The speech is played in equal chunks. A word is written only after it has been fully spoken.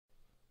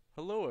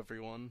Hello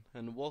everyone,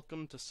 and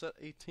welcome to set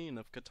 18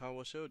 of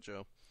Katawa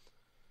Shoujo.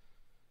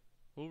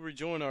 We'll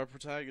rejoin our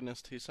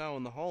protagonist Hisao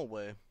in the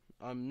hallway.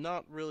 I'm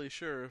not really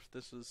sure if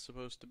this is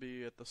supposed to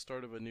be at the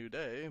start of a new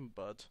day,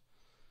 but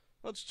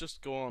let's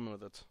just go on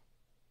with it.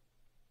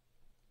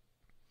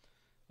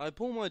 I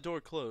pull my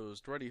door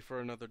closed, ready for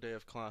another day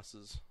of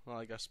classes. Well,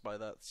 I guess by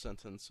that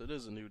sentence it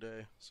is a new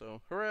day,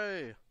 so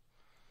hooray!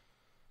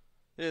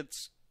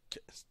 It's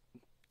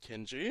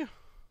Kenji?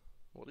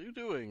 What are you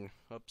doing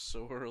up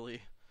so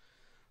early?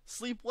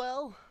 Sleep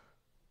well?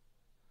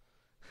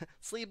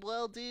 Sleep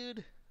well,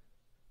 dude?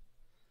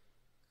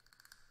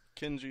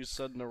 Kenji's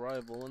sudden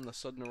arrival and the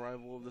sudden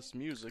arrival of this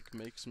music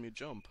makes me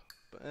jump,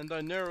 and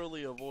I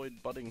narrowly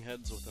avoid butting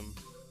heads with him.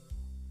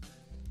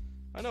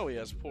 I know he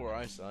has poor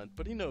eyesight,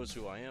 but he knows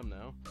who I am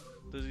now.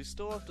 Does he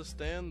still have to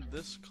stand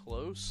this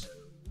close?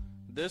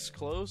 This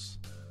close?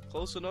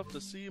 Close enough to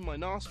see my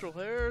nostril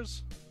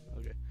hairs?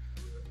 Okay.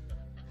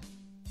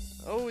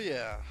 Oh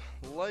yeah,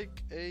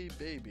 like a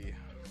baby.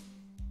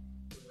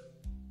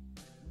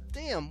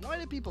 Damn, why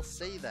do people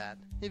say that?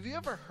 Have you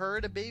ever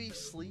heard a baby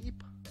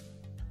sleep?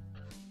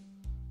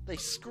 They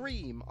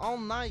scream all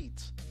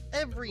night,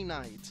 every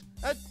night.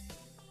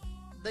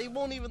 They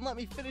won't even let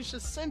me finish a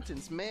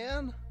sentence,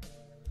 man.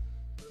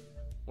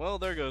 Well,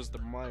 there goes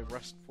my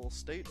restful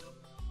state.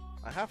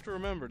 I have to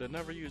remember to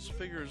never use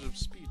figures of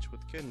speech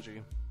with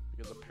Kenji,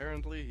 because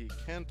apparently he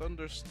can't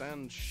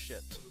understand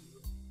shit.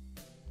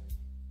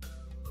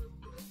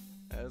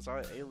 As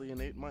I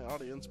alienate my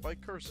audience by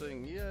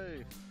cursing,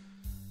 yay!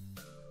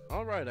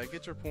 Alright, I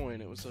get your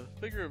point. It was a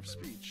figure of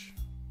speech.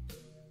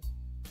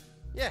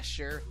 Yeah,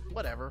 sure,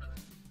 whatever.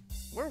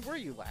 Where were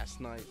you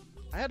last night?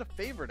 I had a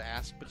favor to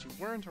ask, but you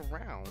weren't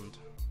around.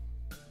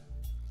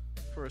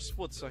 For a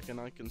split second,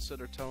 I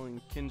considered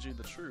telling Kenji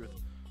the truth,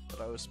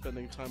 that I was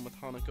spending time with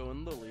Hanako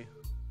and Lilly.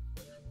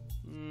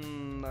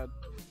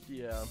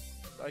 Yeah,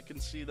 I can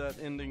see that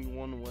ending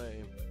one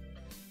way,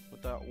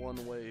 with that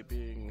one way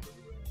being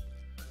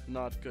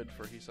not good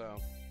for Hisao.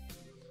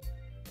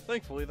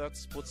 Thankfully, that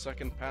split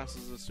second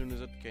passes as soon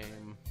as it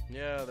came.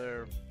 Yeah,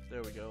 there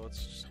we go.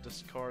 Let's just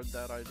discard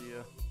that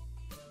idea.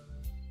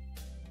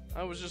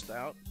 I was just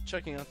out,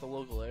 checking out the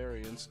local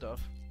area and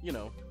stuff. You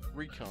know,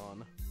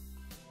 recon.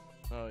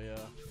 Oh yeah,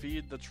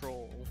 feed the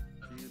troll.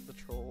 Feed the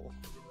troll.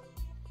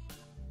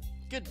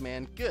 Good,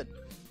 man, good.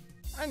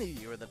 I knew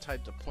you were the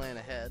type to plan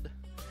ahead.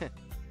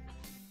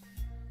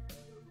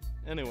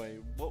 Anyway,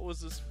 what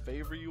was this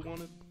favor you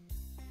wanted?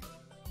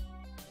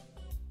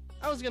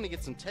 I was gonna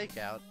get some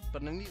takeout,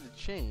 but I needed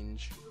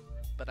change.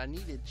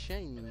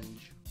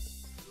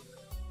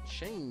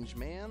 Change,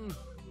 man.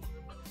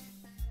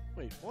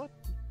 Wait, what?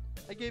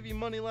 I gave you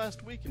money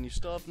last week and you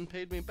still haven't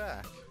paid me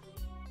back.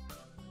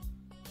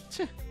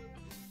 And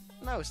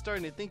I was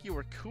starting to think you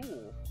were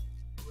cool.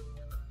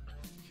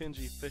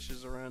 Kenji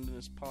fishes around in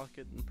his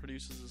pocket and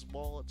produces his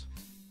wallet.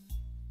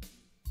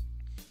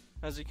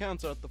 As he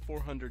counts out the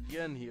 400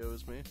 yen he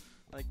owes me,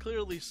 I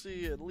clearly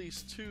see at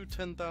least two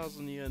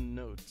 10,000 yen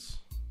notes.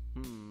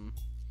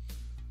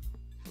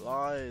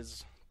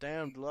 Lies.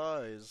 Damned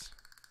lies.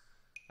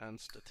 And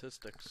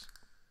statistics.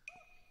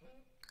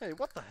 Hey,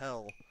 what the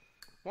hell?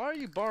 Why are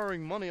you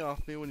borrowing money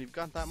off me when you've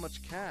got that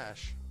much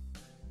cash?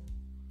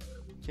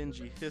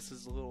 Kenji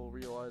hisses a little,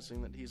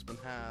 realizing that he's been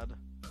had.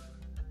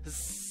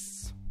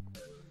 Hiss.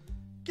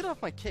 Get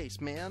off my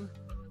case, man.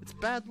 It's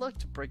bad luck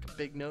to break a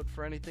big note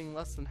for anything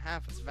less than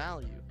half its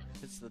value.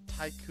 It's the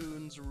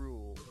tycoon's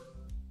rule.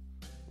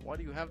 Why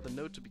do you have the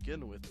note to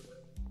begin with?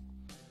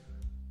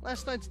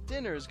 Last night's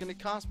dinner is gonna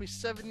cost me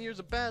 7 years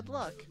of bad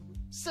luck.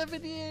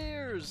 7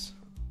 years!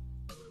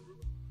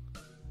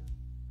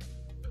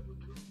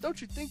 Don't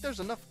you think that's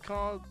enough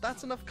cause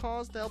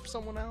to help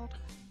someone out?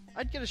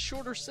 I'd get a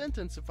shorter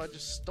sentence if I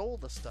just stole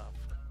the stuff.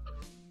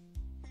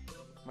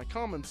 My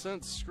common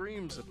sense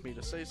screams at me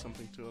to say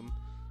something to him,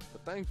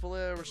 but thankfully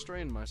I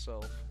restrained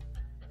myself.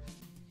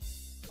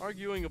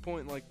 Arguing a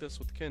point like this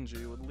with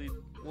Kenji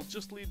will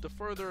just lead to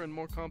further and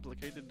more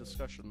complicated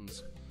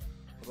discussions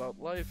about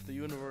life, the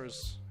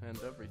universe, and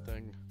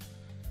everything.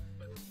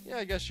 Yeah,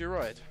 I guess you're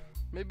right.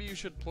 Maybe you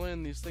should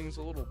plan these things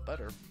a little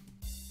better.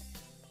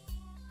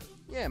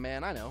 Yeah,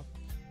 man, I know.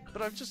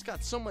 But I've just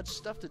got so much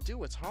stuff to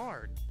do, it's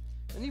hard.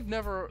 And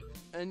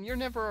you're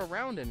never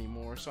around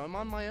anymore, so I'm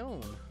on my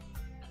own.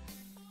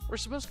 We're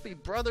supposed to be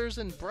brothers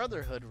in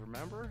brotherhood,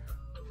 remember?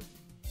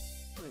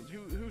 Wait,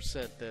 who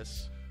said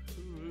this?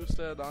 Who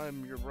said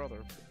I'm your brother?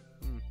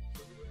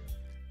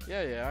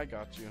 Yeah, I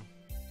got you.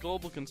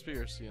 Global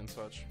conspiracy and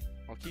such.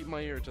 I'll keep my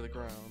ear to the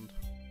ground.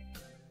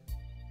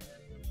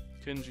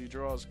 Kenji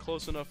draws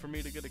close enough for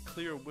me to get a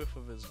clear whiff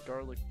of his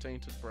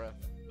garlic-tainted breath.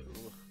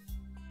 Ugh.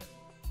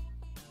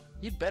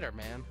 You'd better,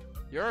 man.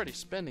 You're already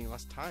spending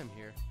less time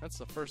here. That's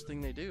the first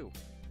thing they do.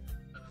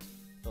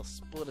 They'll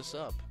split us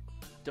up.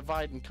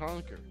 Divide and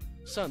conquer.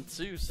 Sun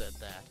Tzu said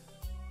that.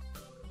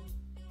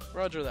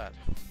 Roger that.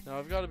 Now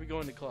I've got to be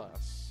going to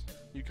class.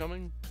 You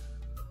coming?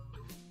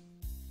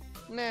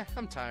 Nah,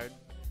 I'm tired.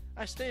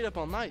 I stayed up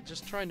all night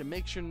just trying to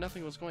make sure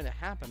nothing was going to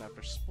happen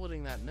after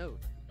splitting that note.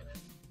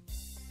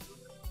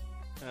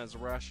 As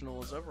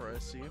rational as ever, I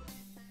see.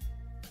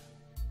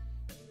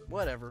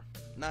 Whatever.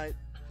 Night.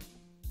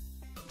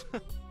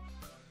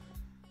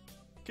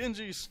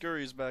 Kenji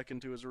scurries back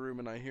into his room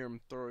and I hear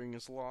him throwing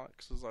his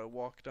locks as I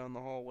walk down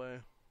the hallway.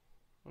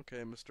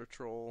 Okay, Mr.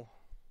 Troll.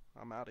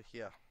 I'm out of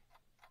here.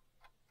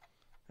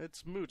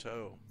 It's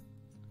Mutou.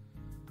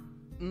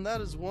 And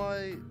that is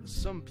why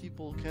some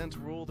people can't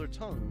roll their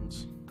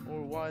tongues,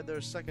 or why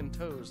their second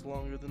toe is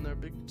longer than their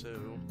big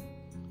toe.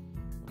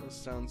 This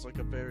sounds like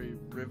a very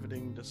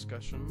riveting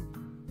discussion.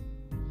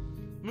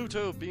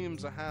 Mutou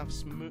beams a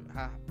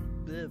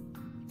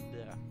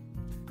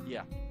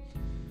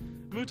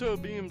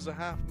Mutou beams a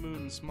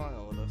half-moon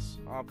smile at us,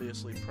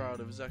 obviously proud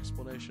of his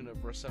explanation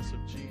of recessive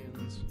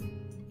genes.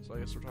 So I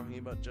guess we're talking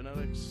about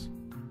genetics.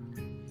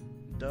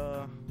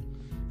 Duh.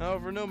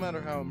 However, no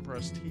matter how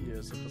impressed he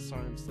is at the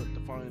science that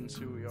defines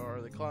who we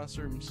are, the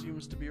classroom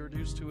seems to be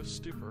reduced to a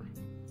stupor.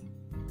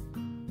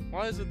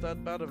 Why is it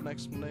that bad of an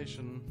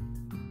explanation?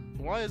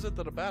 Why is it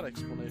that a bad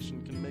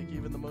explanation can make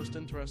even the most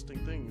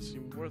interesting things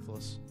seem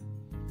worthless?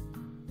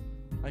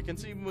 I can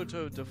see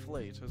Mutou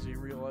deflate as he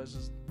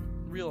realizes,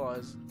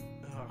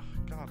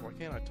 God, why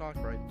can't I talk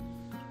right?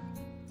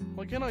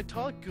 Why can't I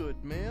talk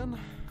good, man?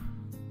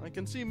 I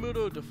can see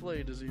Mutou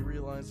deflate as he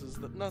realizes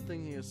that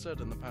nothing he has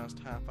said in the past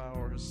half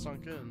hour has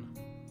sunk in.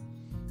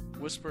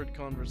 Whispered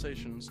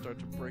conversations start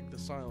to break the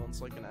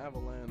silence like an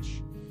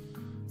avalanche.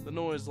 The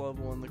noise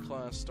level in the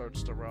class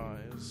starts to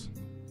rise.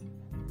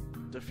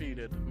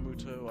 Defeated,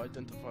 Mutou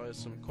identifies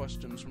some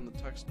questions from the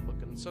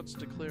textbook and sets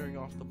to clearing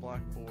off the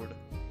blackboard.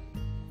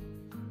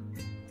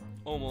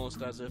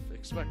 Almost as if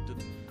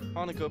expected,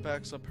 Hanako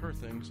packs up her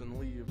things and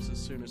leaves as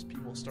soon as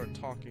people start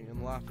talking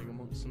and laughing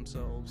amongst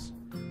themselves.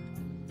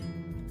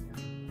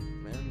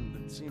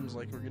 Man, it seems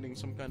like we're getting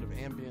some kind of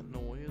ambient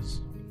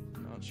noise.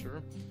 Not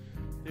sure.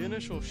 The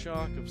initial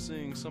shock of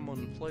seeing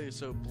someone play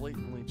so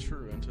blatantly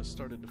truant has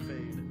started to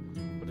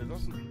fade, but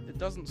it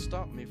doesn't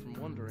stop me from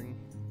wondering.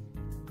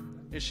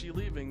 Is she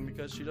leaving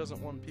because she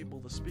doesn't want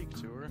people to speak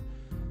to her,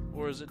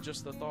 or is it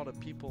just the thought of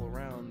people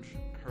around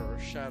her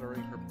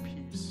shattering her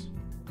peace?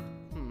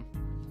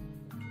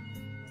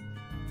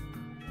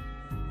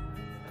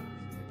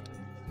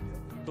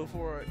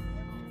 Before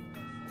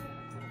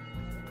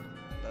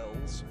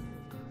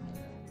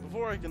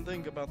I can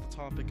think about the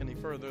topic any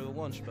further, the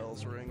lunch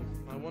bells ring.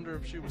 I wonder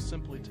if she was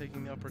simply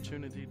taking the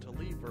opportunity to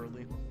leave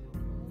early.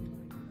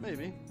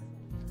 Maybe.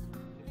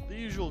 The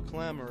usual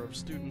clamor of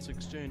students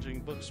exchanging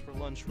books for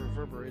lunch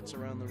reverberates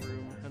around the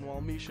room, and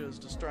while Misha is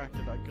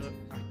distracted, I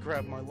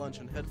grab my lunch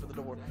and head for the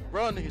door.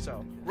 Run, he's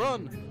out.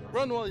 Run!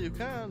 Run while you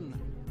can!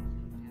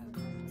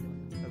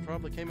 That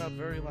probably came out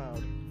very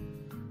loud.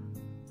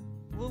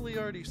 Lilly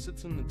already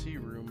sits in the tea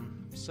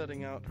room,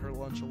 setting out her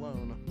lunch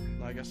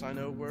alone. I guess I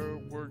know where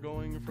we're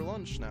going for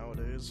lunch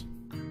nowadays.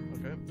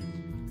 Okay.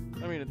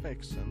 I mean, it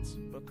makes sense,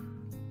 but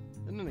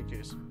in any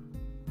case.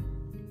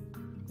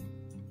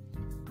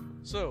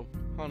 So,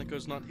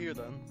 Hanako's not here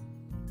then.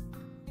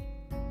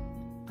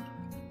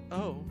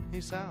 Oh,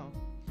 Hisao.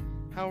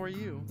 How are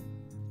you?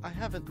 I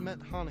haven't met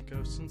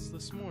Hanako since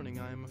this morning,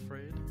 I am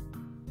afraid.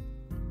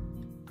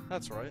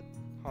 That's right.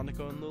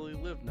 Hanako and Lilly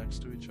live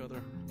next to each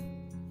other.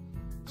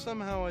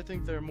 Somehow I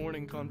think their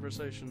morning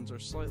conversations are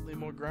slightly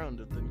more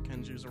grounded than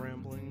Kenji's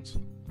ramblings.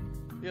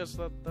 Yes,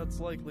 that's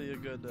likely a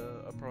good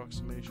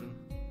approximation.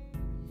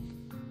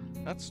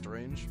 That's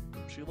strange.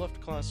 She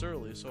left class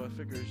early, so I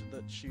figured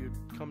that she'd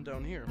come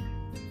down here.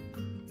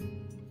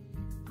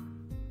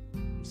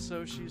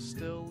 So she's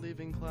still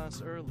leaving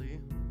class early?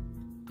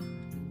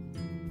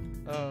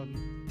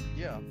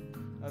 Yeah.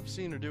 I've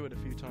seen her do it a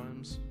few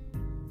times.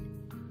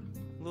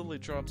 Lilly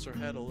drops her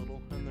head a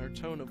little, and their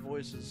tone of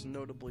voice is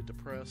notably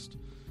depressed.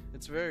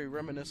 It's very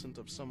reminiscent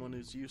of someone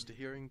who's used to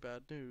hearing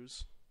bad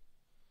news.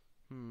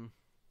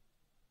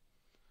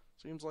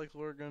 Seems like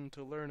we're going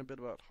to learn a bit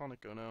about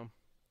Hanako now.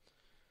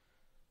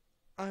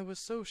 I was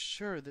so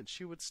sure that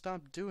she would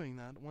stop doing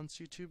that once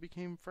you two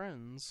became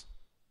friends.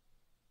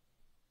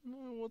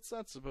 What's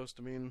that supposed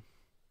to mean?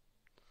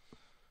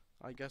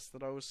 I guess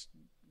that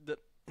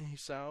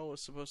Hisao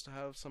was supposed to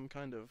have some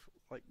kind of,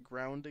 like,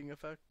 grounding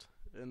effect,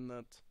 in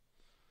that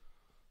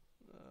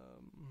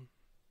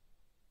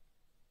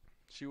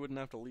she wouldn't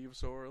have to leave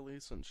so early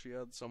since she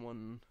had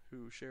someone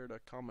who shared a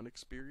common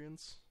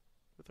experience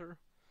with her.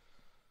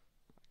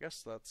 I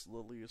guess that's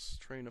Lily's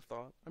train of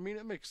thought. I mean,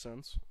 it makes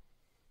sense.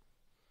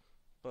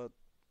 But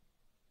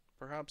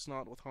perhaps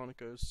not with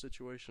Hanako's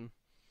situation.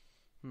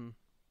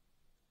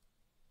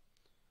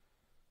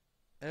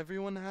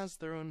 Everyone has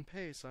their own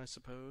pace, I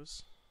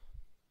suppose.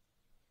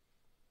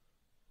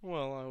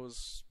 Well, I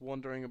was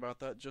wondering about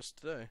that just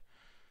today.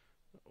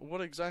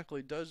 Why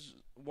exactly does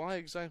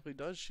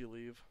she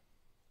leave?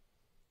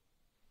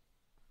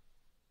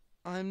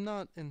 I'm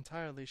not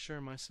entirely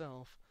sure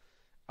myself.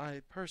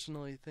 I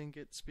personally think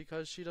it's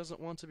because she doesn't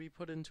want to be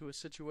put into a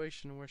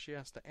situation where she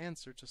has to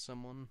answer to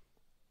someone.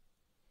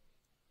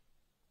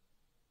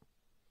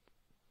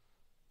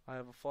 I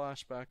have a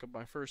flashback of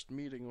my first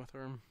meeting with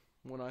her,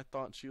 when I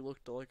thought she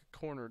looked like a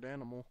cornered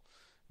animal.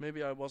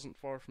 Maybe I wasn't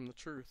far from the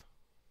truth.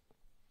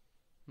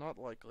 not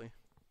likely.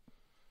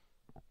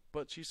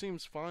 But she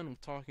seems fine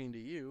with talking to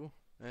you,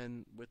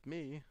 and with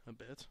me, a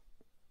bit.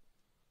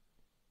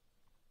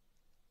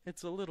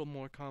 It's a little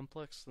more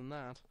complex than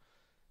that.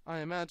 I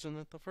imagine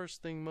that the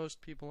first thing most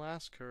people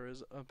ask her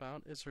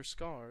about is her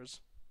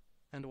scars,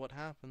 and what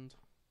happened.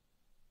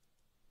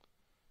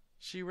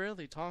 She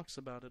rarely talks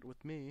about it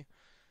with me,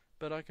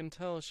 but I can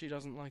tell she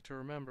doesn't like to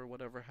remember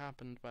whatever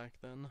happened back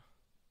then.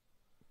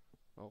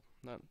 Well,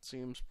 that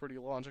seems pretty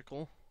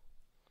logical,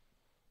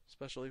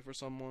 especially for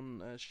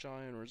someone as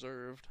shy and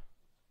reserved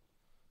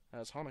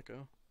as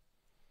Hanako.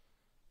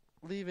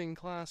 Leaving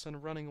class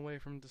and running away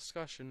from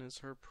discussion is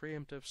her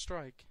preemptive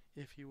strike,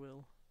 if you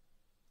will.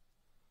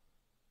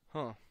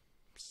 Huh.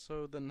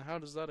 So then how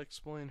does that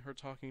explain her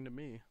talking to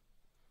me?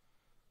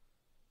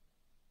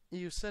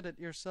 You said it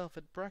yourself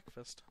at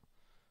breakfast.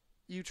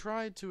 You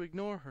tried to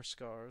ignore her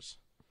scars.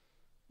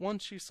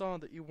 Once she saw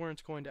that you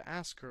weren't going to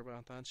ask her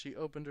about that, she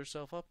opened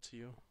herself up to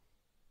you.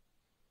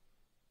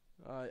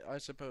 I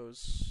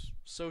suppose,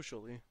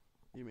 socially,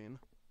 you mean.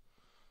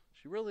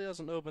 She really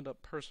hasn't opened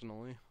up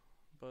personally,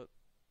 but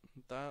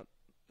that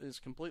is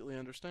completely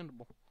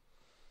understandable.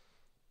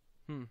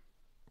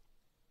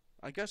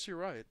 I guess you're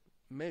right.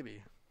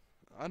 Maybe.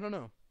 I don't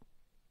know.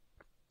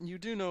 You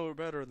do know her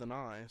better than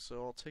I,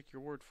 so I'll take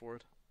your word for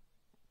it.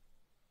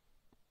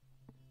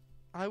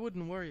 I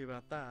wouldn't worry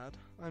about that.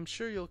 I'm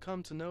sure you'll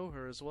come to know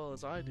her as well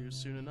as I do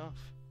soon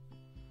enough.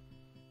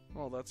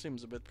 Well, that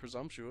seems a bit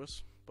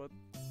presumptuous, but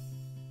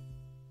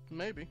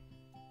maybe.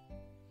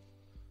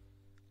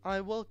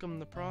 I welcome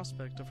the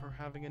prospect of her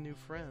having a new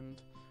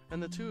friend,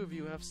 and the two of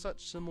you have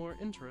such similar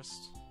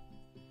interests.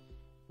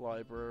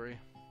 Library.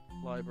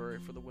 Library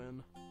for the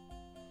win.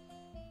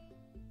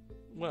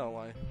 Well,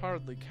 I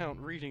hardly count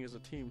reading as a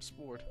team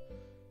sport.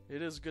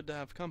 It is good to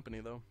have company,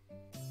 though.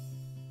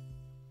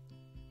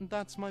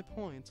 That's my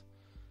point.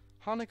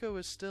 Hanako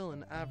is still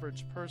an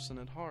average person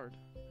at heart.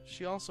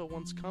 She also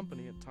wants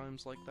company at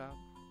times like that.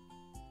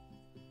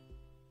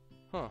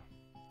 Huh.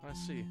 I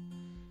see.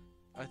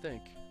 I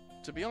think.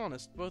 To be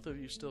honest, both of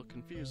you still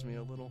confuse me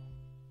a little.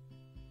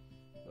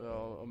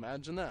 Well,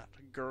 imagine that.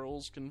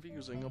 Girls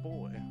confusing a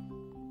boy.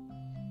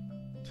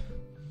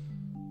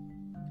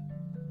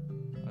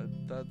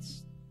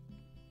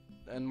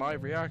 And my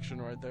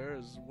reaction right there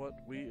is what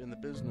we in the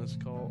business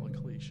call a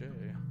cliche.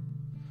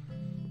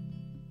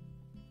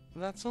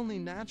 That's only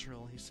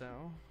natural,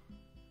 Hisao.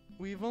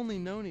 We've only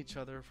known each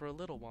other for a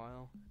little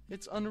while.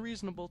 It's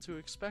unreasonable to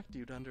expect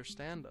you to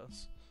understand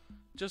us,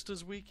 just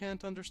as we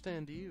can't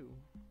understand you.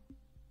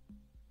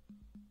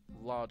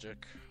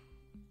 Logic.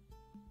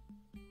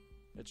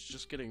 It's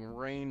just getting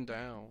rained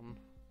down,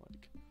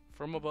 like,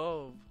 from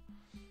above.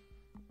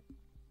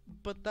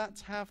 But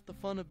that's half the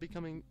fun of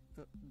becoming...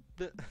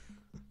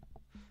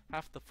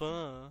 half the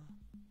fun.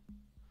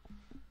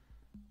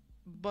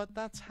 But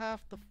that's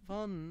half the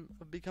fun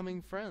of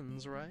becoming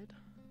friends, right?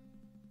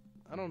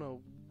 I don't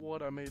know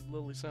what I made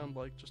Lilly sound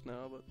like just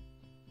now, but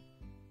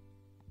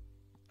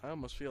I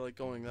almost feel like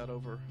going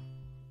over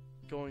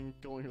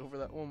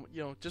that one,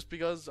 you know, just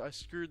because I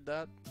screwed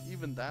that,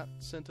 even that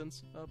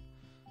sentence up.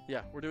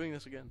 Yeah, we're doing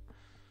this again.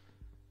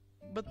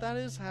 But that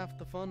is half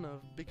the fun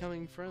of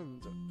becoming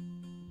friends.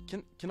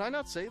 Can I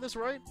not say this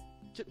right?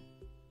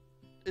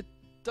 It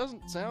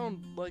doesn't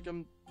sound like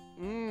I'm...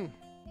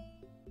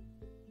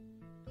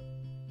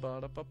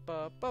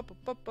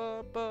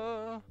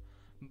 Ba-da-ba-ba-ba-ba-ba-ba.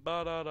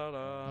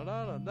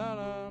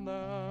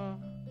 Ba-da-da-da-da-da-da-da.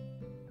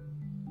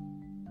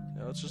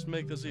 Yeah, let's just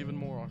make this even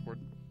more awkward.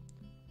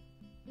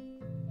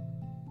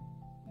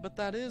 But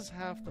that is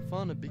half the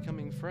fun of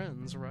becoming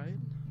friends, right?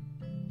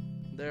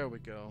 There we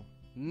go.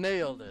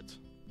 Nailed it.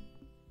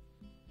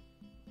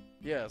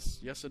 Yes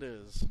it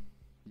is.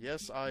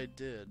 Yes, I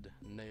did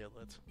nail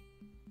it.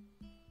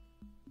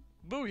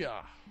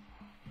 Booyah!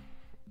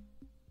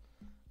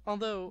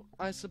 Although,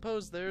 I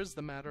suppose there's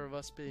the matter of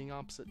us being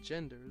opposite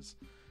genders.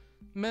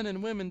 Men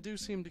and women do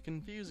seem to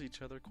confuse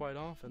each other quite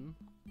often.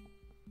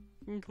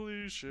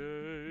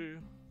 Cliché.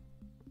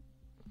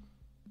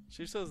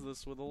 She says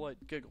this with a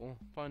light giggle,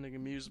 finding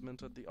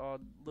amusement at the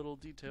odd little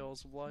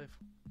details of life.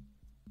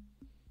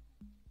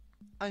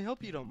 I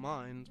hope you don't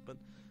mind, but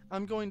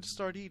I'm going to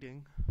start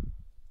eating.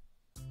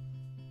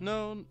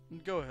 No,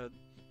 go ahead.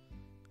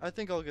 I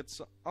think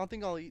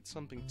I'll eat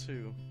something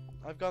too.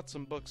 I've got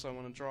some books I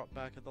want to drop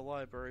back at the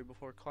library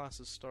before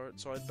classes start,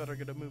 so I'd better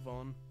get a move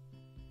on.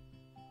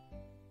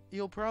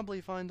 You'll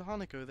probably find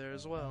Hanako there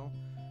as well.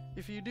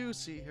 If you do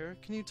see her,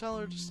 can you tell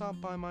her to stop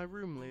by my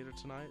room later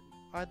tonight?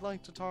 I'd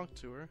like to talk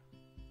to her.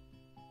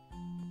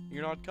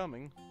 You're not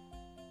coming?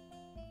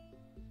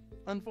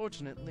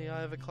 Unfortunately,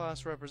 I have a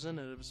class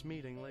representatives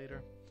meeting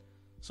later,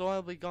 so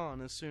I'll be gone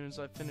as soon as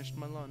I've finished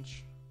my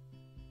lunch.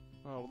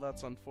 Oh, well,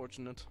 that's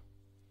unfortunate.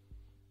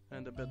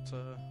 And a bit,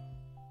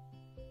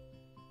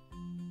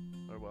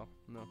 or well,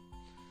 no.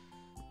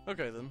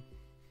 Okay then.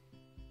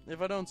 If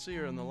I don't see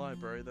her in the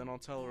library, then I'll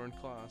tell her in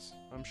class.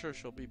 I'm sure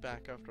she'll be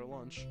back after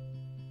lunch.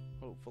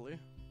 Hopefully.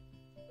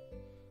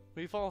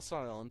 We fall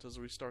silent as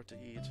we start to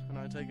eat, and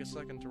I take a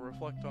second to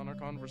reflect on our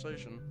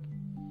conversation.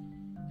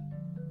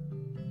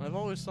 I've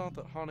always thought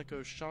that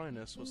Hanako's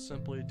shyness was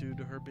simply due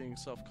to her being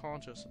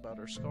self-conscious about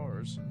her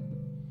scars.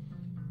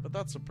 But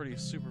that's a pretty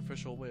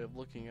superficial way of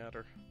looking at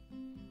her.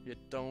 You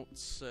don't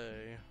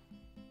say.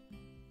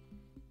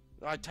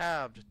 I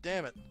tabbed,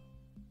 damn it!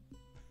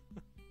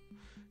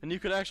 And you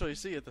could actually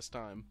see it this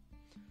time.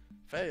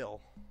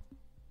 Fail.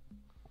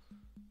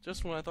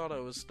 Just when I thought I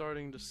was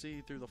starting to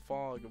see through the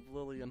fog of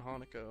Lilly and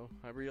Hanako,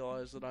 I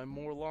realized that I'm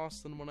more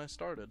lost than when I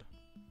started.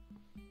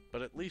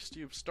 But at least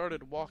you've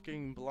started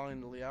walking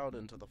blindly out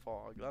into the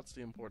fog. That's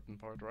the important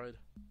part, right?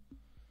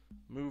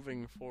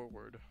 Moving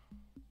forward.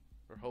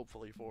 Or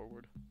hopefully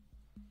forward.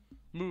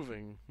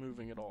 Moving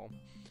at all.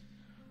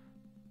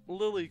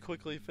 Lilly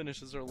quickly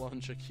finishes her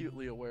lunch,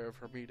 acutely aware of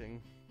her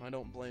meeting. I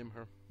don't blame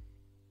her.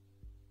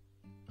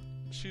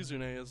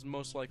 Shizune is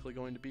most likely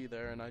going to be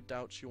there, and I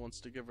doubt she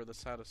wants to give her the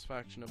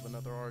satisfaction of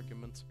another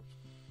argument.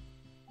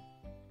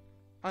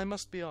 I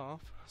must be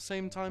off.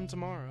 Same time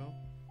tomorrow.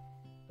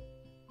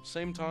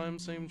 Same time,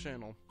 same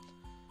channel.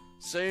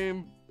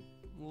 Same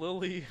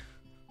Lilly.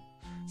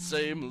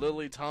 Same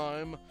Lilly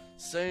time.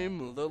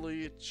 Same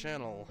Lilly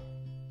channel.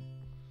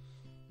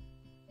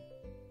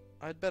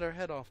 I'd better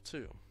head off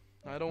too.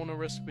 I don't want to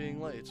risk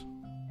being late.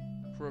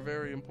 For a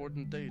very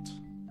important date.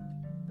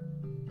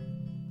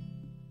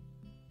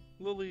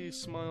 Lilly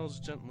smiles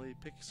gently,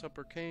 picks up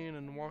her cane,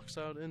 and walks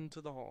out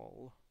into the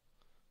hall.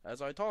 As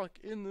I talk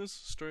in this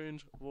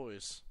strange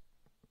voice.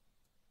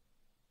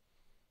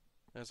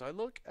 As I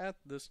look at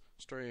this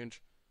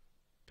strange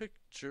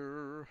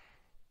picture,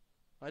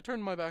 I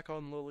turn my back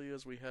on Lilly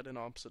as we head in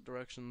opposite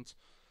directions.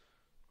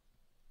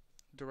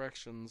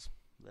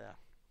 Yeah.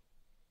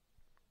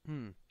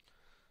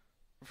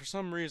 For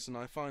some reason,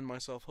 I find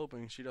myself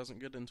hoping she doesn't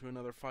get into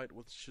another fight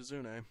with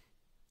Shizune,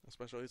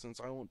 especially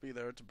since I won't be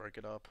there to break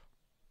it up.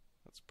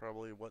 That's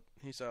probably what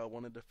Hisao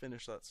wanted to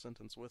finish that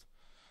sentence with.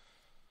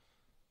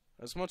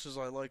 As much as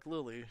I like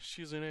Lilly,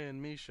 Shizune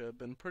and Misha have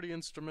been pretty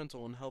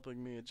instrumental in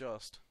helping me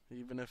adjust,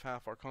 even if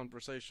half our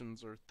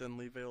conversations are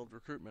thinly veiled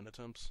recruitment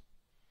attempts.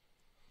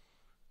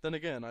 Then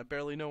again, I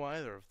barely know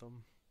either of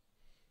them.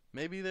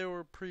 Maybe they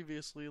were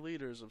previously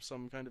leaders of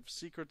some kind of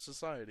secret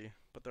society,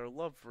 but their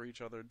love for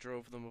each other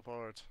drove them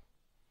apart.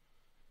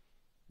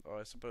 Oh,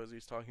 I suppose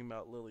he's talking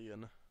about Lilly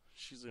and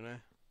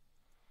Shizune.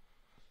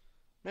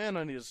 Man,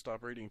 I need to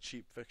stop reading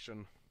cheap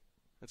fiction.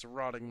 It's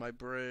rotting my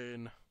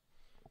brain.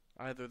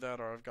 Either that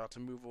or I've got to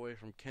move away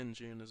from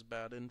Kenji and his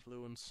bad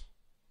influence.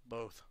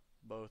 Both.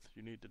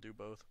 You need to do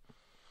both.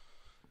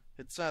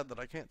 It's sad that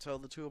I can't tell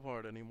the two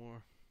apart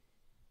anymore.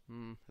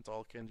 It's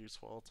all Kenji's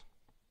fault.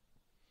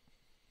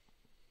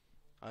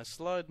 I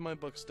slide my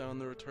books down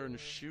the return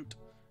chute,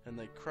 and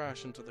they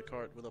crash into the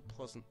cart with a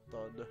pleasant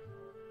thud.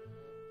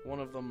 One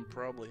of them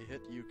probably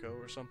hit Yuko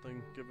or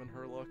something, given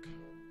her luck.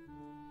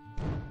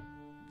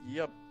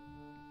 Yep.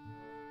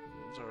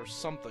 Or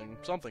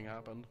something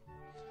happened.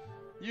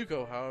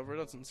 Yuko, however,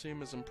 doesn't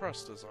seem as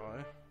impressed as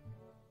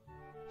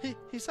I.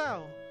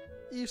 Hisao,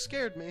 you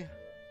scared me.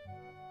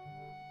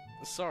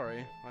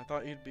 Sorry, I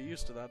thought you'd be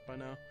used to that by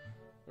now.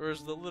 Or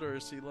is the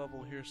literacy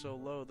level here so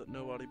low that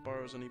nobody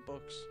borrows any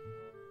books?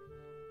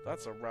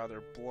 That's a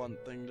rather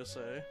blunt thing to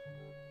say.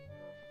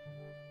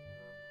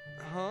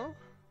 Huh?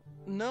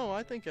 No,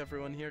 I think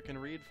everyone here can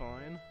read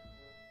fine.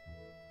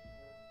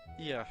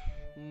 Yeah,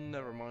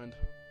 never mind.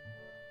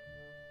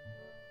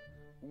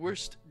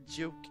 Worst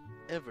joke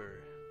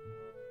ever.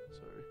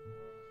 Sorry.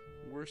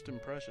 Worst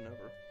impression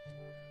ever.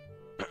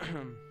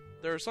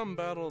 There are some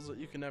battles that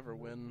you can never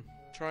win.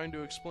 Trying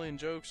to explain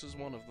jokes is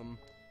one of them.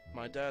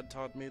 My dad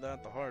taught me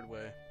that the hard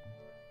way.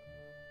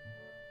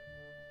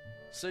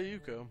 Say,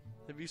 Yuko,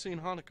 have you seen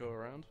Hanako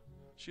around?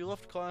 She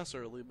left class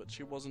early, but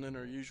she wasn't in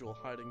her usual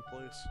hiding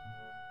place.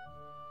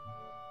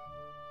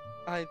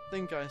 I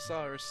think I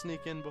saw her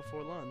sneak in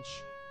before lunch.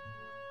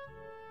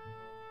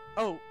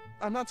 Oh,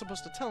 I'm not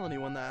supposed to tell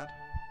anyone that.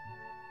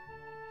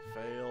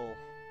 Fail.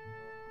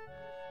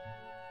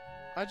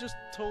 I just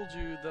told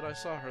you that I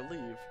saw her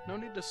leave. No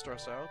need to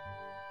stress out.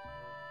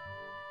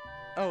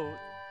 Oh,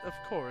 of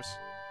course.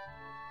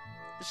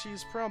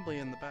 She's probably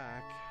in the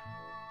back.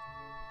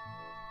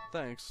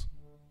 Thanks.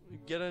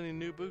 Get any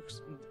new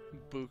books?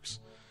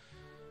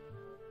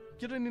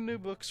 Get any new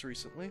books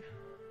recently?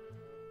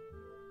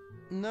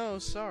 No,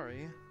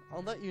 sorry.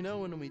 I'll let you know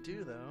when we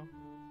do, though.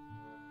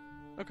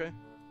 Okay.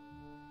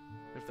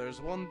 If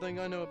there's one thing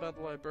I know about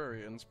the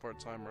librarians,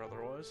 part-time or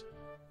otherwise,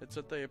 it's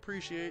that they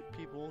appreciate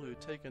people who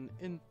take an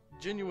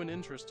genuine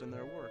interest in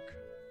their work.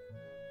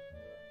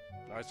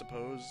 I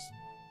suppose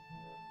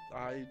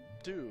I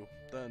do,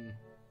 then.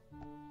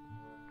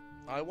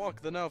 I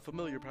walk the now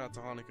familiar path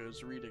to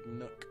Hanako's reading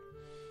nook,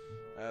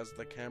 as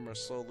the camera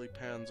slowly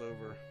pans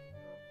over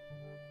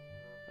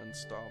and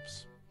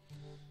stops,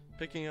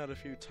 picking out a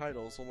few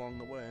titles along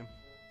the way.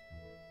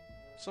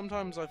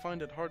 Sometimes I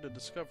find it hard to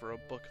discover a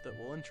book that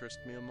will interest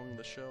me among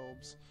the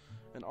shelves.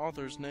 An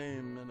author's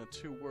name and a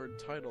two-word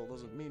title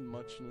doesn't mean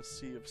much in a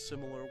sea of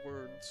similar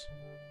words.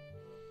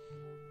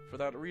 For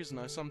that reason,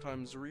 I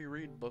sometimes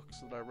reread books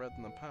that I read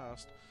in the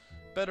past.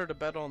 Better to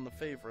bet on the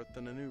favorite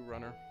than a new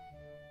runner.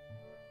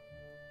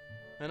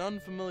 An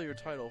unfamiliar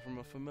title from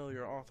a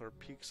familiar author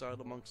peeks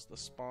out amongst the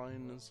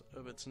spines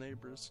of its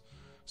neighbors,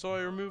 so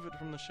I remove it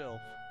from the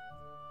shelf.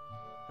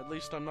 At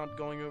least I'm not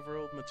going over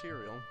old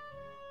material.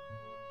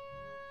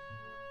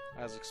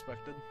 As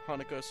expected,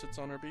 Hanako sits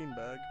on her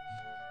beanbag,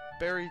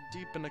 buried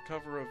deep in a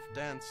cover of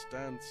Dance,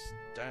 Dance,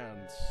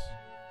 Dance.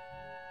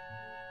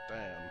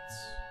 Dance.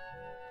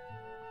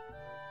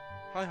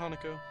 Hi,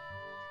 Hanako.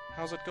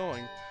 How's it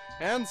going?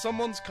 And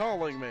someone's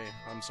calling me.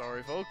 I'm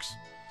sorry, folks.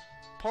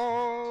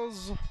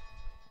 Pause.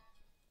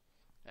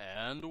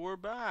 And we're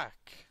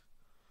back.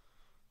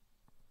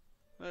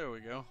 There we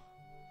go.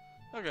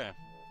 Okay,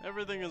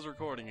 everything is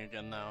recording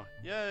again now.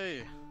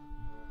 Yay!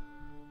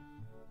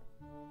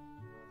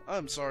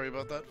 I'm sorry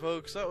about that,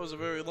 folks. That was a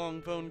very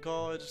long phone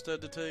call I just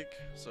had to take,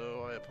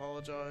 so I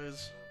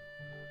apologize.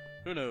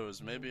 Who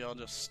knows, maybe I'll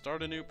just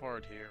start a new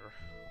part here.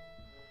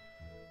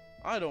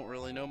 I don't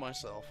really know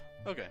myself.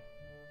 Okay.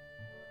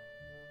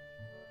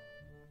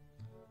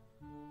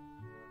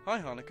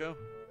 Hi, Hanako.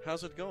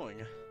 How's it going?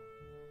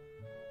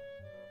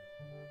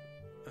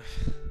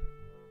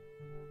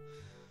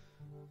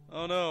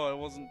 Oh no, I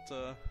wasn't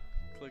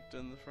clicked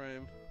in the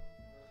frame.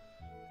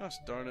 Gosh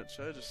darn it,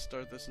 should I just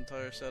start this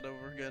entire set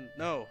over again?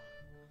 No!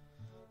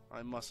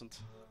 I mustn't.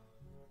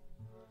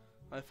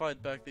 I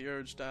fight back the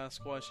urge to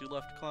ask why she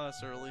left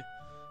class early.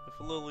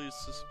 If Lilly's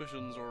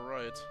suspicions were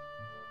right,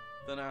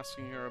 then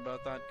asking her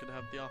about that could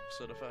have the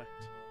opposite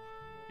effect.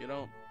 You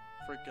don't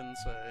frickin'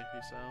 say,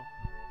 Hisao.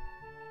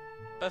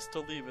 Best to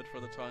leave it for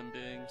the time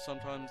being.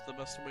 Sometimes the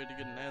best way to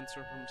get an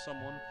answer from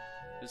someone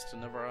is to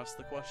never ask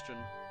the question.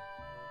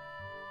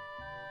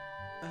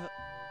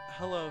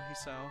 Hello,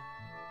 Hisao.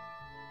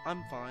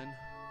 I'm fine.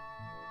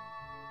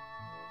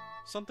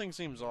 Something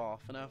seems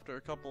off, and after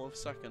a couple of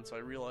seconds I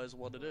realize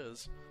what it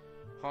is.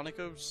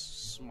 Hanako's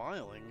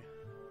smiling.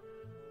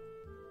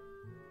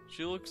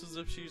 She looks as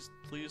if she's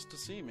pleased to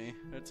see me.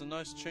 It's a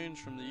nice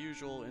change from the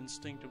usual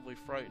instinctively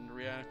frightened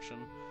reaction,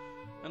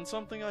 and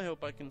something I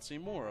hope I can see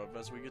more of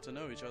as we get to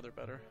know each other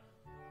better.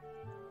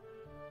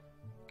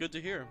 Good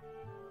to hear.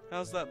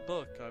 How's that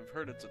book? I've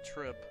heard it's a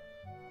trip.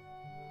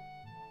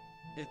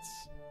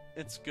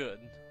 It's good,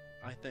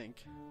 I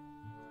think.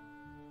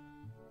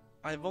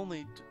 I've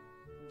only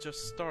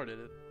just started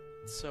it,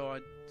 so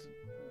I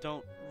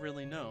don't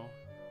really know.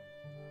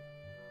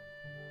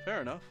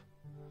 Fair enough.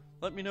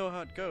 Let me know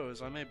how it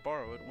goes. I may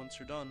borrow it once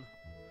you're done.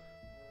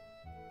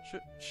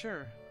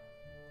 Sure.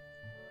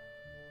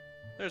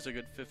 There's a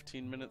good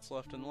 15 minutes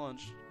left in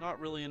lunch. Not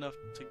really enough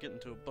to get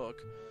into a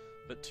book,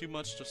 but too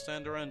much to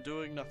stand around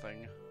doing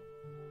nothing.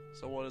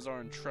 So what is our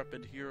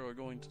intrepid hero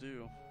going to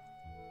do?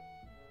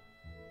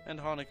 And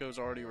Hanako's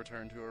already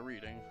returned to her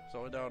reading,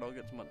 so I doubt I'll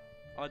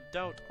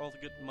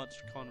get much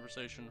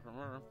conversation from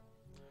her.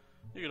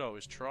 You could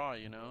always try,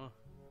 you know.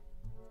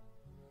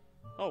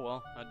 Oh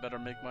well, I'd better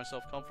make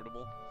myself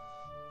comfortable.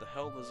 The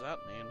hell does that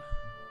mean?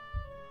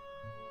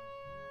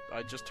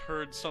 I just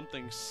heard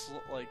something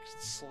like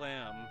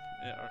slam.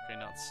 Yeah, okay,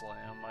 not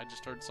slam. I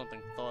just heard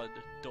something thud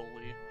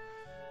dully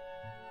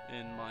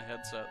in my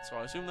headset, so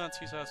I assume that's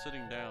Hisao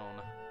sitting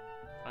down.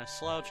 I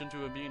slouch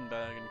into a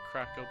beanbag and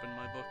crack open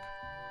my book.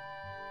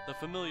 The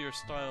familiar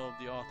style of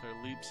the author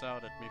leaps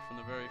out at me from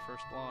the very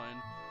first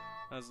line.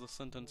 As the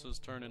sentences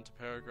turn into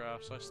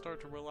paragraphs, I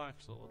start to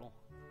relax a little.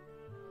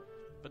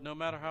 But no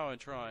matter how I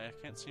try, I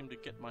can't seem to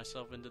get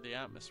myself into the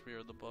atmosphere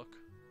of the book.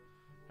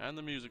 And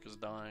the music is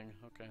dying.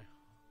 Okay.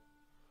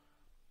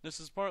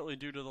 This is partly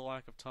due to the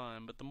lack of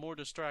time, but the more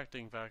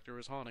distracting factor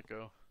is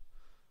Hanako.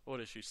 What,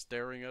 is she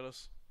staring at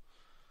us?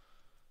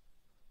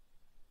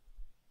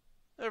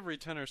 Every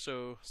 10 or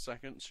so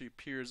seconds she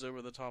peers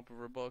over the top of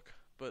her book,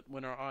 but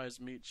when our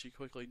eyes meet she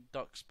quickly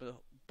ducks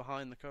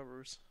behind the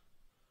covers.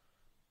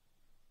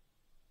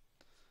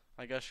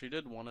 I guess she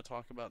did want to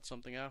talk about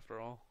something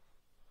after all.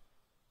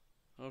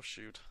 Oh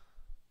shoot.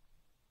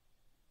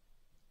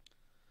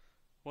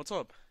 What's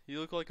up?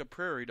 You look like a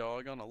prairie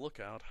dog on a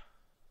lookout.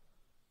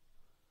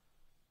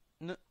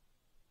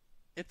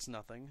 It's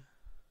nothing.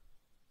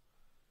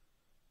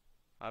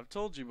 I've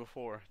told you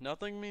before,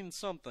 nothing means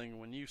something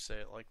when you say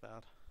it like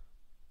that.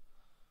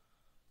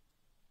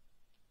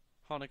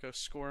 Hanako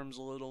squirms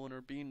a little in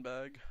her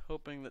beanbag,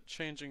 hoping that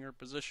changing her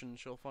position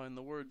she'll find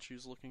the word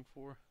she's looking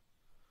for.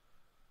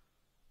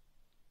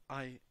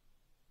 I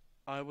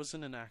was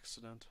in an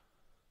accident.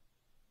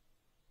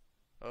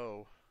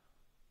 Oh.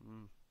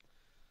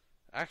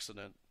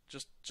 Accident?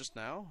 Just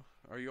now?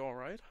 Are you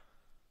alright?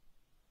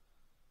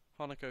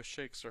 Hanako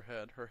shakes her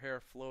head, her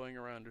hair flowing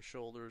around her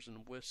shoulders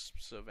in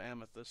wisps of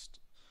amethyst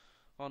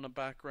on a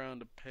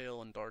background of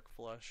pale and dark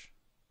flesh.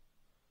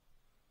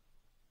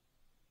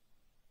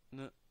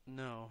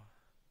 No.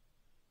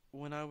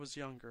 When I was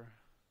younger.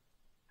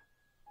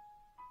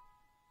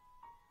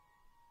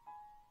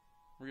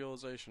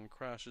 Realization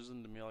crashes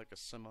into me like a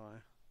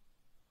semi.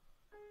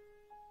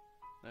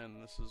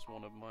 And this is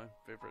one of my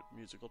favorite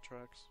musical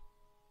tracks.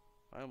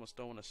 I almost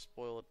don't want to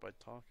spoil it by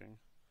talking.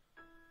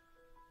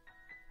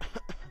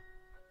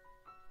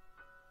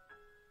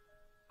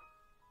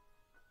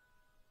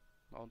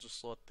 I'll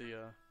just let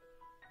the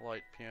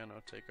light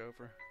piano take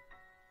over.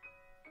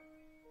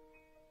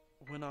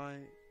 When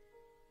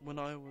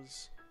I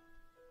was...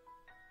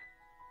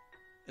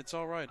 It's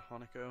alright,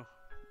 Hanako.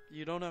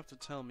 You don't have to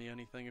tell me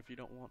anything if you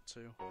don't want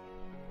to.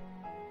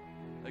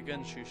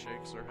 Again, she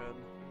shakes her head.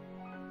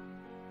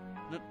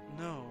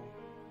 No.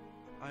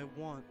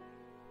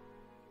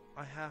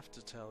 I have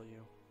to tell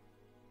you.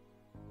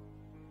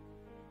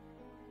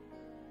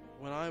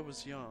 When I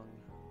was young,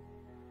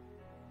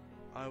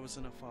 I was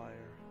in a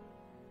fire.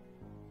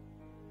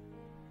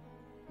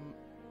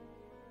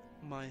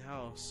 My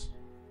house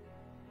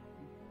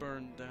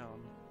burned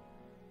down,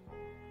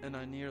 and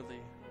I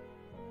nearly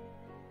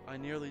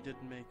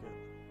didn't make it.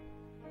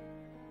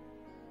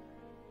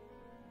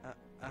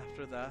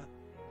 After that,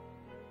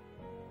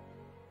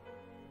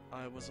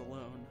 I was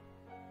alone.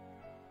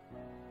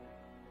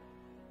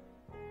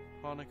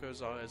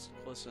 Hanako's eyes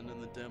glisten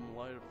in the dim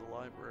light of the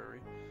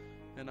library,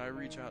 and I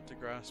reach out to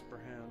grasp her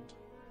hand.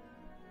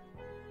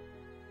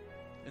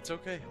 It's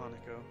okay,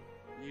 Hanako.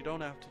 You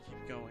don't have to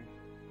keep going.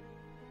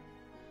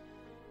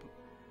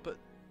 But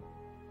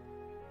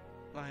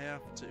I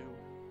have to.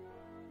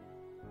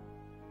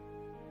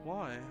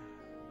 Why?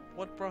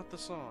 What brought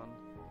this on?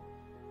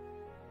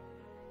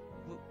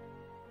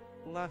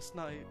 Last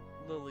night,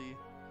 Lilly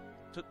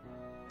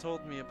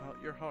told me about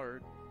your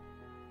heart.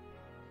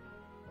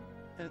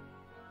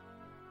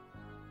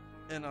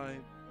 And I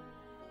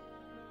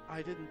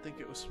didn't think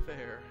it was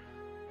fair.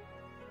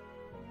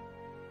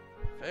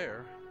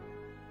 Fair?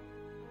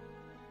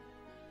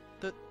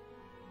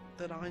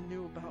 That I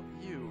knew about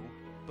you,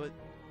 but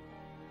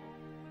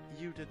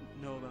you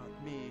didn't know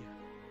about me.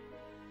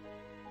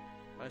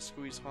 I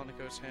squeeze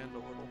Hanako's hand a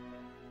little.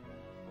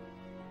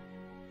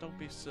 Don't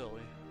be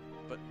silly,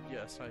 but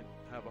yes, I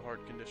have a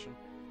heart condition.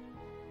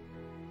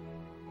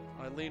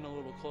 I lean a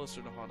little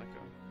closer to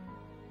Hanako.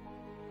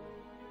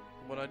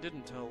 What I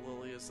didn't tell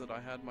Lilly is that I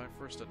had my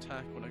first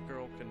attack when a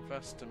girl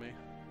confessed to me.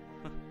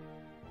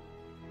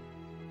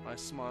 I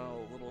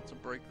smile a little to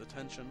break the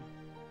tension.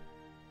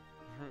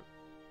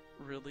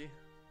 Really?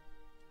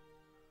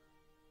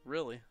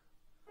 Really?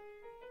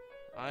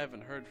 I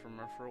haven't heard from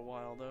her for a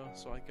while though,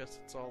 so I guess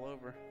it's all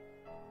over.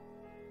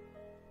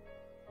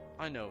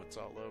 I know it's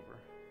all over.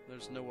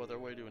 There's no other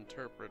way to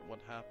interpret what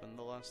happened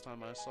the last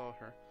time I saw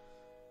her.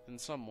 In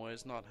some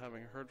ways, not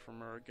having heard from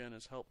her again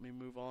has helped me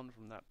move on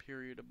from that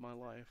period of my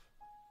life.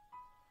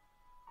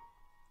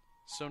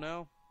 So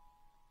now,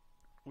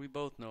 we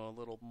both know a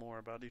little more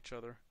about each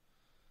other.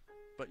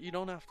 But you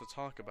don't have to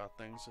talk about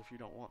things if you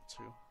don't want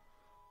to.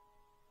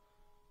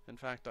 In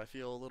fact, I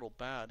feel a little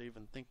bad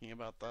even thinking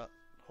about that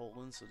whole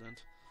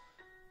incident.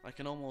 I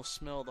can almost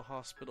smell the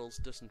hospital's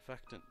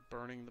disinfectant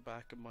burning the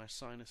back of my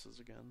sinuses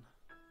again.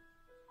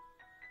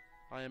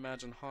 I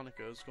imagine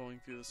Hanako's going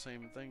through the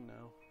same thing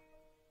now.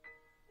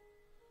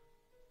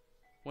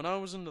 When I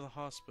was into the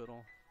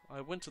hospital, I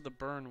went to the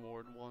burn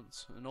ward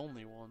once, and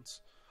only once.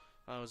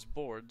 I was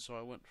bored, so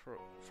I went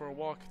for a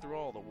walk through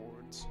all the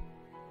wards.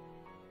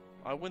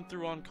 I went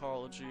through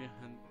oncology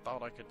and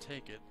thought I could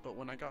take it, but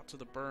when I got to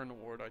the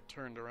burn ward, I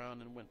turned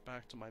around and went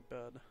back to my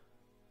bed.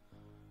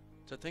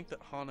 To think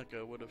that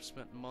Hanako would have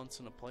spent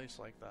months in a place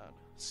like that,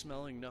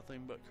 smelling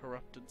nothing but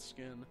corrupted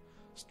skin,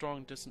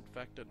 strong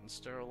disinfectant and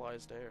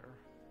sterilized air.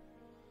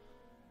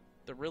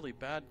 The really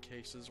bad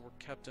cases were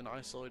kept in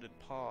isolated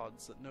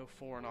pods that no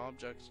foreign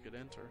objects could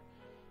enter.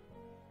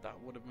 That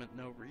would have meant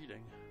no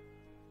reading.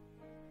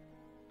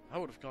 I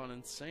would have gone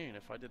insane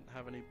if I didn't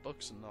have any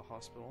books in the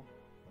hospital.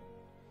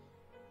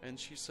 And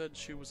she said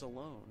she was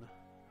alone.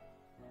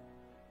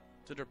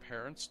 Did her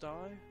parents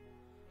die?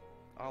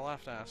 I'll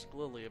have to ask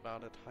Lilly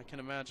about it. I can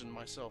imagine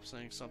myself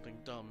saying something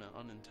dumb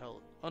and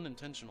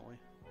unintentionally.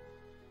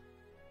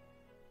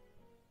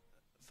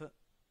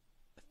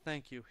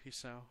 Thank you,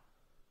 Hisao.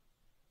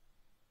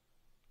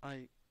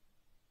 I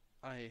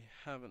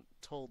haven't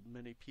told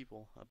many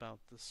people about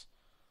this.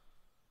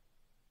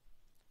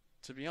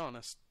 To be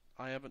honest,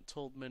 I haven't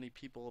told many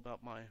people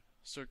about my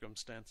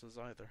circumstances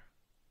either.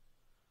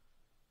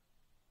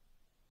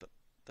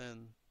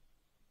 Then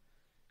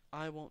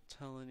I won't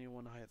tell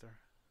anyone either.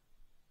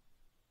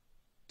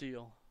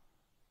 Deal.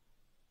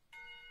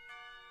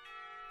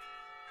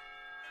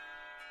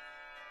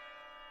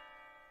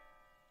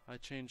 I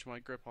change my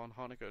grip on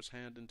Hanako's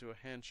hand into a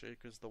handshake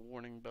as the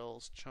warning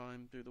bells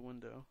chime through the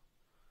window.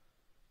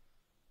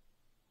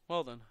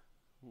 Well then,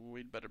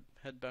 we'd better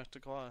head back to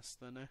class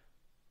then, eh?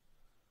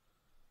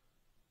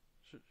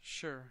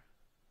 Sure.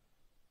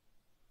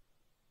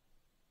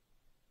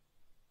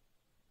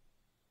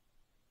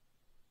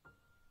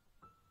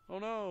 Oh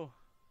no!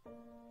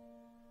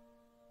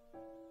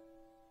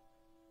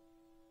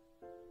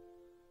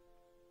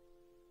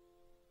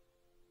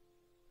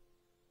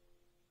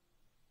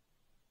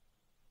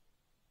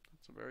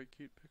 That's a very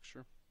cute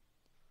picture.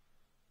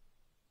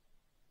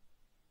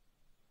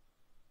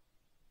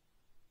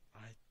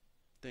 I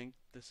think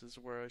this is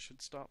where I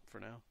should stop for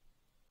now.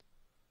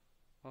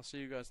 I'll see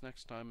you guys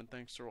next time, and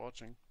thanks for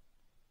watching.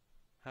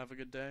 Have a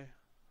good day.